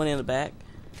and not one in the back?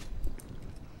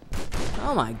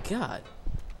 Oh my god.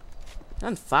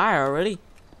 On fire already.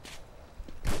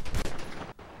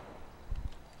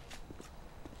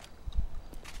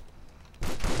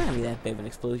 It's not gonna be that big of an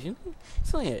explosion.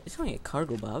 It's only a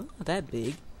cargo bob. Not that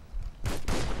big.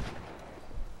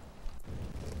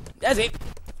 That's it.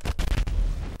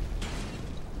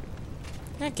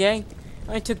 Okay.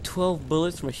 I took 12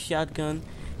 bullets from a shotgun.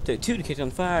 Took 2 to catch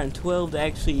on fire and 12 to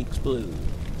actually explode.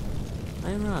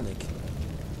 Ironic.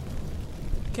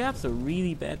 Cops are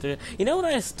really bad there. You know what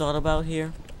I just thought about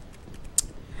here?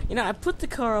 You know, I put the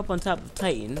car up on top of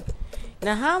Titan.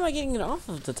 Now, how am I getting it off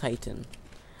of the Titan?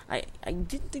 I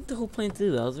didn't think the whole plan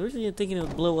through. I was originally thinking it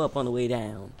would blow up on the way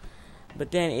down.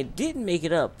 But then it didn't make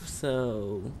it up,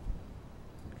 so...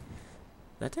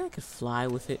 I think I could fly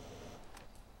with it.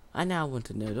 I now want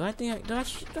to know. Do I think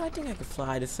I could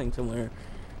fly this thing somewhere?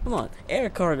 Come on, air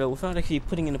cargo without actually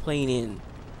putting in the plane in.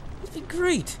 It'd be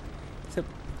great. Except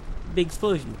big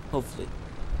explosion, hopefully.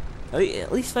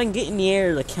 At least if I can get in the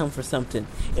air, it'll count for something.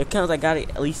 It counts I got it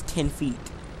at least 10 feet.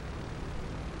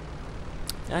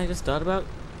 I just thought about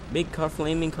big car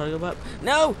flaming cargo bot.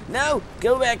 No! No!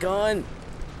 Go back on!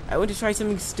 I want to try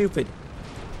something stupid.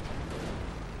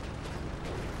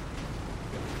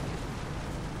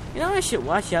 You know what I should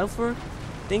watch out for?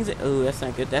 Things that... Oh, that's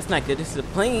not good. That's not good. This is a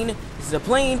plane. This is a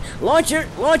plane. Launch it!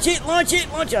 Launch it! Launch it!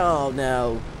 Launch it! Oh,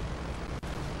 no.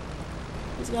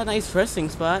 It's got a nice resting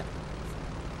spot.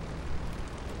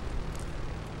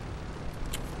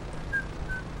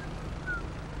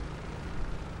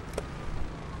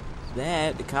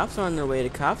 That. The cops are on their way. The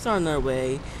cops are on their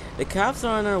way. The cops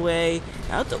are on their way.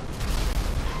 Out the...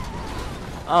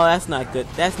 Oh, that's not good.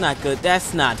 That's not good.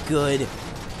 That's not good.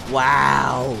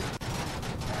 Wow.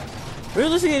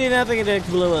 Realistically, I did not think it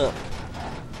would blow up.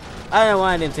 I don't know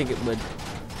why I didn't think it would.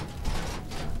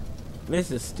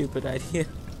 This is a stupid idea.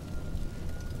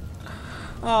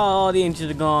 Oh, all the engines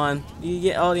are gone. You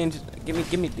get all the engines. Get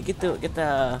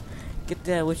the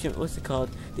what's it called?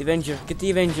 The Avenger. Get the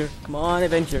Avenger. Come on,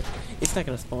 Avenger. It's not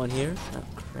gonna spawn here. Oh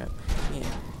crap.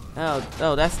 Yeah.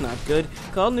 Oh, that's not good.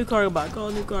 Call a new cargo bot. Call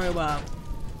a new cargo bot.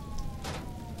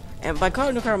 And by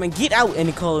calling a new cargo bot, get out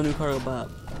and call a new cargo bot.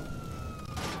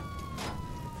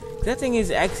 That thing is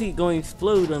actually going to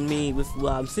explode on me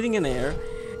while I'm sitting in there,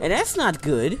 and that's not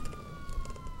good.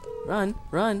 Run,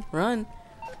 run, run.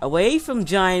 Away from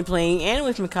giant plane and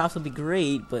away from the cops would be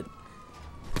great, but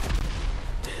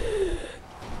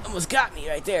almost got me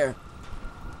right there.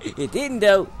 It didn't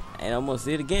though, and almost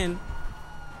did again.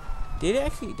 Did it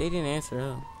actually? They didn't answer.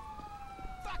 Oh.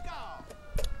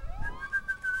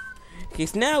 Okay,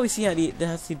 so now we see how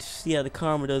the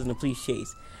karma does in a police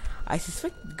chase. I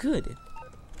suspect good.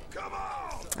 Come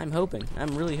on! I'm hoping.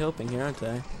 I'm really hoping here, aren't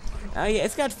I? Oh yeah,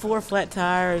 it's got 4 flat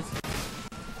tires,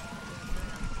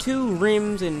 2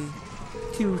 rims, and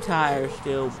 2 tires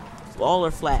still. All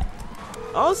are flat.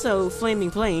 Also,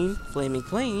 flaming plane. Hello,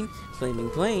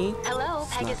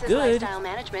 It's Pegasus not good. Lifestyle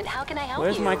Management. How can I help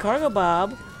Where's you? my cargo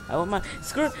bob? I want my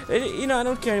skirt. You know, I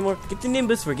don't care anymore. Get the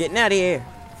Nimbus. We're getting out of here.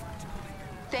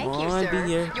 Thank Come you, on, sir. be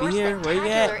here. Your Be here. Where you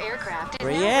at? spectacular aircraft is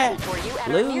Where now you ready at? for you at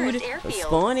our Load. nearest airfield.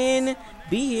 Spawn in.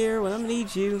 Be here when I'm gonna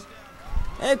need you.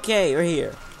 Okay, we're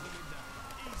here.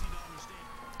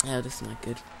 Oh, this is not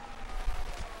good.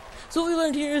 So what we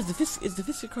learned here is the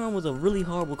Fisker was a really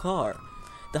horrible car.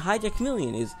 The Hijack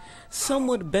Chameleon is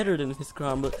somewhat better than the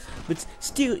Fisker, but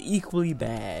still equally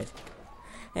bad.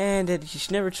 And that you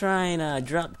should never try and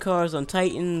drop cars on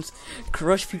Titans,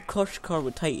 crush a car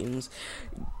with Titans,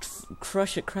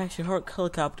 crash a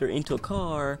helicopter into a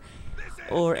car,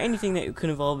 or anything that could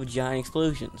involve giant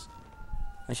explosions.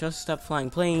 I should also stop flying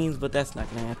planes, but that's not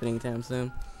going to happen anytime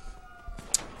soon.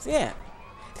 So yeah,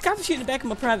 the cops are shooting the back of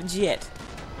my private jet.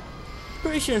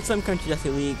 Pretty sure in some countries that's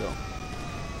illegal.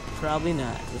 Probably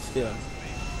not, but still.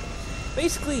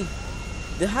 Basically,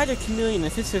 the Hijack Chameleon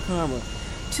and Fisker Karma,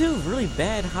 2 really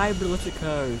bad hybrid electric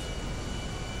cars.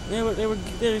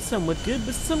 They're somewhat good,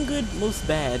 but some good, most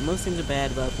bad. Most things are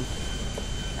bad about them.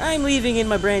 I'm leaving in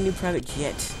my brand new private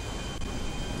jet.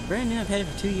 Brand new, I've had it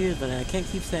for 2 years, but I can't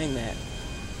keep saying that.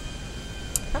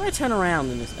 How do I turn around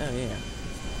in this? Oh yeah,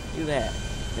 do that.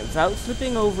 And without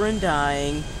flipping over and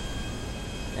dying.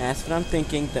 That's what I'm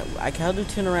thinking. That how do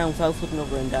turn around without flipping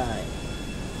over and dying?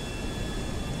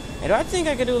 And do I think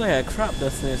I could do like a crop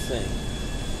dust in this thing?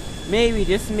 Maybe,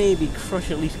 just maybe, crush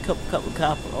at least a couple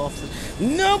copper officers.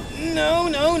 Nope, no.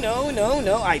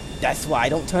 That's why I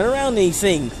don't turn around these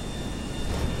things.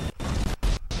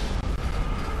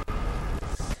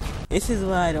 This is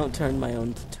why I don't turn my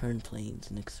own turn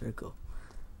planes in a circle.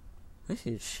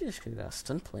 This could have got a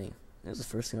stunt plane. That was the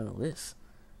first thing on the list.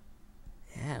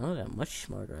 Yeah, I got a much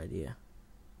smarter idea.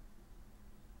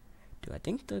 Do I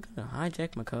think they're gonna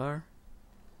hijack my car?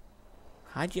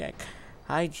 Hijack,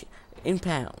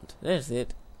 impound. That's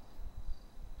it.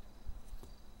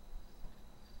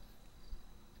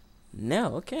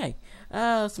 No, okay.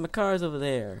 So my car's over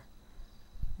there.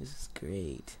 This is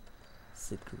great.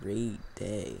 It's a great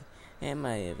day. And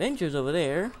my Avenger's over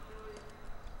there.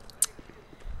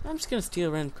 I'm just gonna steal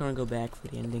a random car and go back for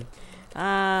the ending.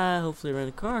 Hopefully a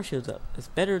random car shows up. It's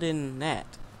better than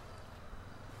that.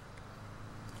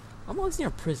 I'm always near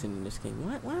a prison in this game.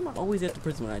 Why am I always at the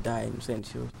prison when I die in Sandy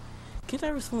Shores? Can't I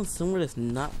respawn somewhere that's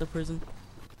not the prison?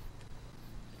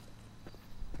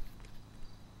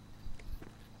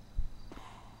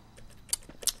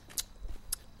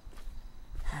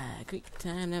 Great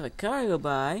time to have a car go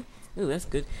by. Ooh, that's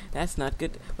good. That's not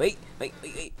good. Wait.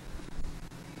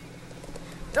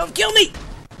 Don't kill me!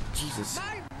 Jesus.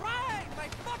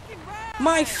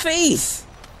 My face!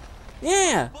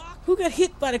 Yeah! Who got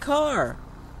hit by the car?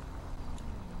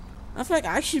 I feel like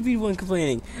I should be the one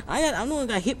complaining. I'm the one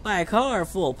that got hit by a car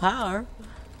full of power.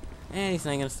 And he's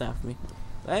not gonna stop me.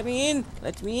 Let me in!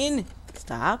 Let me in!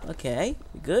 Stop, okay.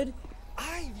 We good?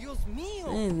 Ay, Dios mío!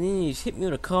 And then you just hit me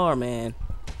with a car, man.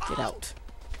 Get out.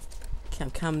 I'm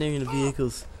commandeering the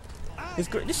vehicles. It's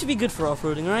great. This should be good for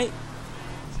off-roading, right?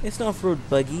 It's an off-road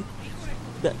buggy.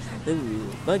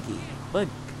 Buggy.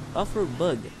 Off-road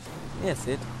bug. That's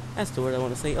it. That's the word I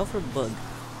want to say. Off-road bug.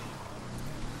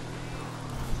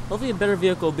 Hopefully a better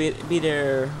vehicle will be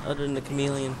there other than the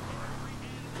Chameleon.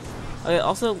 Okay,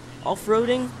 also,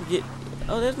 off-roading.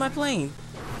 Oh, there's my plane.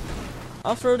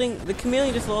 Off-roading. The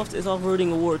Chameleon just lost its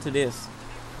off-roading award to this.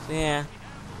 So, yeah.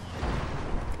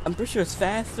 I'm pretty sure it's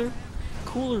faster,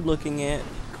 cooler looking, and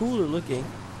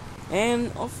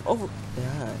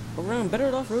better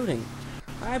at off-roading.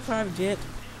 Hi, private jet.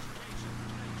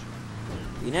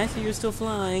 Be nice if you're still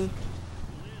flying.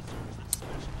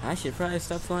 I should probably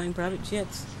stop flying private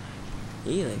jets.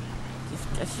 Really?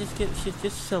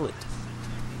 Just sell it.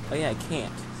 Oh yeah, I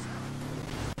can't.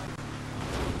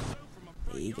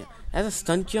 There you go. That's a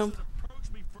stunt jump.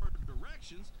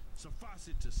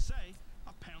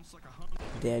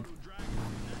 Dead.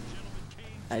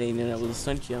 I didn't know that was a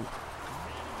stunt jump.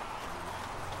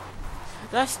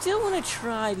 But I still want to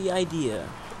try the idea.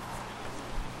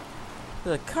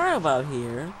 There's a car about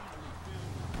here.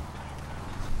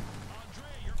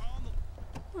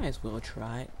 Might as well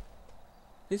try it.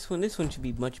 This one should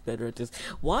be much better at this.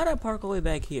 Why'd I park all the way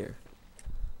back here?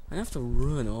 I have to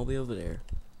run all the way over there.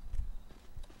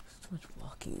 There's too much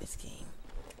walking in this game.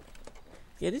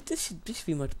 Yeah, this should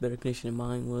be much better condition than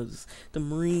mine was. The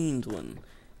Marines one.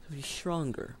 It's really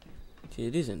stronger. See,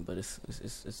 it isn't, but it's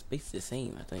basically the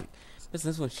same, I think. But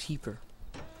this one's cheaper.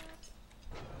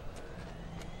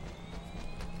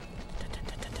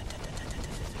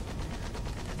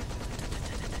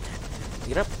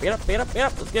 Get up, get up, get up, get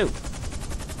up. Let's go.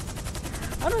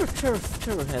 I don't know if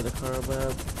Trevor had the car,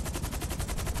 but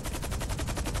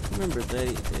I remember that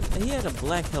he had a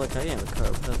black helicopter. He had a car.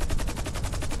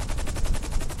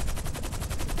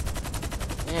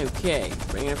 Okay,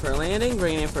 bring it in for a landing.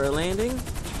 Bring it in for a landing.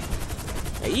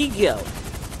 There you go.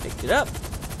 Picked it up.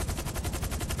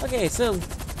 Okay, so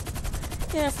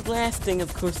yeah, that's the last thing,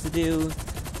 of course, to do.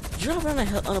 Drop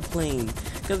it on a plane,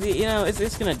 because you know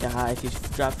it's gonna die if you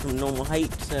drop from normal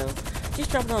height. So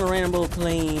just drop it on a random old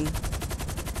plane.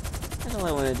 That's all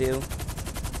I want to do.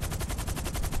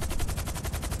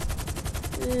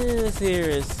 This here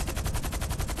is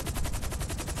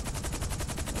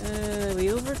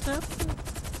we over top?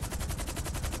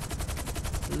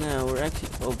 No, we're actually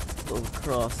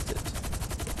across it.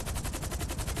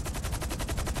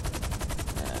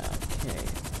 Okay.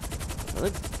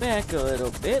 Let's back a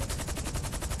little bit.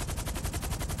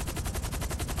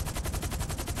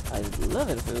 I'd love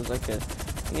it if it was like a,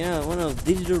 you know, one of those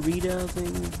digital readout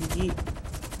things you get.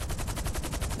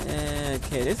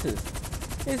 Okay, this is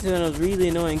one of those really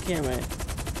annoying cameras.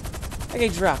 Okay,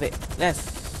 drop it.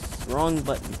 That's wrong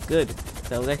button. Good.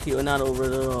 That was actually not over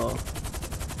it at all.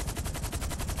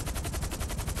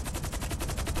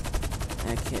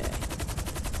 Okay.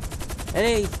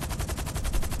 Hey!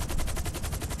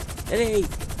 Hey!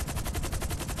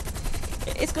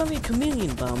 It's gonna be a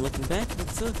chameleon bomb looking back, but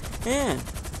so, yeah.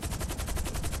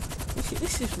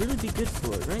 This should really be good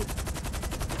for it, right?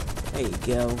 There you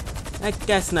go.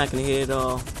 That's not gonna hit at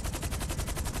all.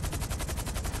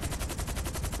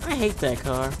 I hate that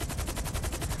car.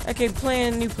 Okay,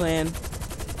 new plan.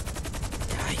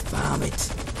 Die, bomb it.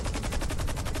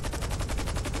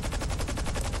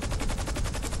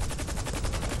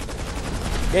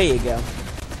 There you go.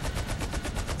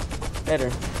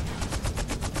 Better.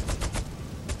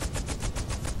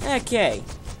 Okay.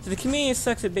 So the chameleon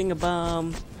sucks at being a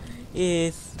bomb.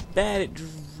 It's bad at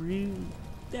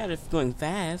going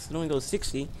fast. It only goes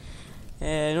 60.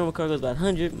 Normal car goes about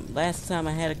 100. Last time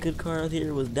I had a good car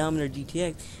here was Dominator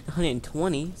GTX,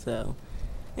 120. So,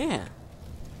 yeah.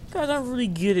 Cars aren't really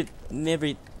good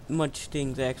at much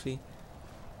things, actually.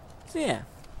 So, yeah.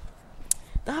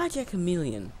 The Hijack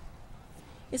Chameleon.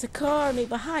 It's a car made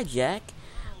by Hijack,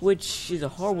 which is a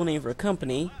horrible name for a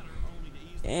company.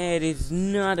 And it was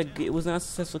not a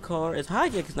successful car, as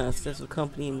Hijack is not a successful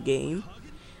company in the game.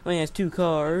 It only has 2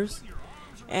 cars.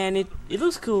 And it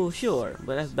looks cool, sure,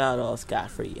 but that's about all it's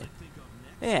got for you.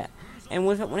 Yeah, and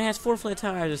when it has 4 flat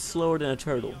tires, it's slower than a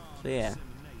turtle. So yeah,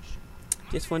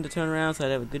 just wanted to turn around so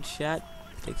I'd have a good shot.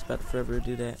 Takes about forever to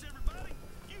do that.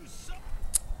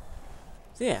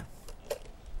 So yeah,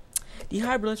 the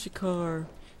hybrid electric car,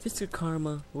 Fisker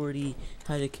Karma, or the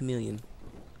Hijack Chameleon.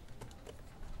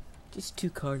 Just 2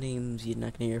 car names you're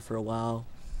not gonna hear for a while,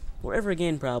 or ever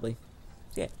again probably.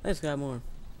 Yeah, let's got more.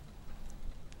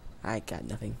 I got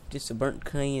nothing. Just a burnt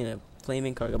crane and a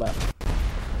flaming cargo bot.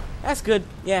 That's good.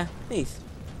 Yeah, peace.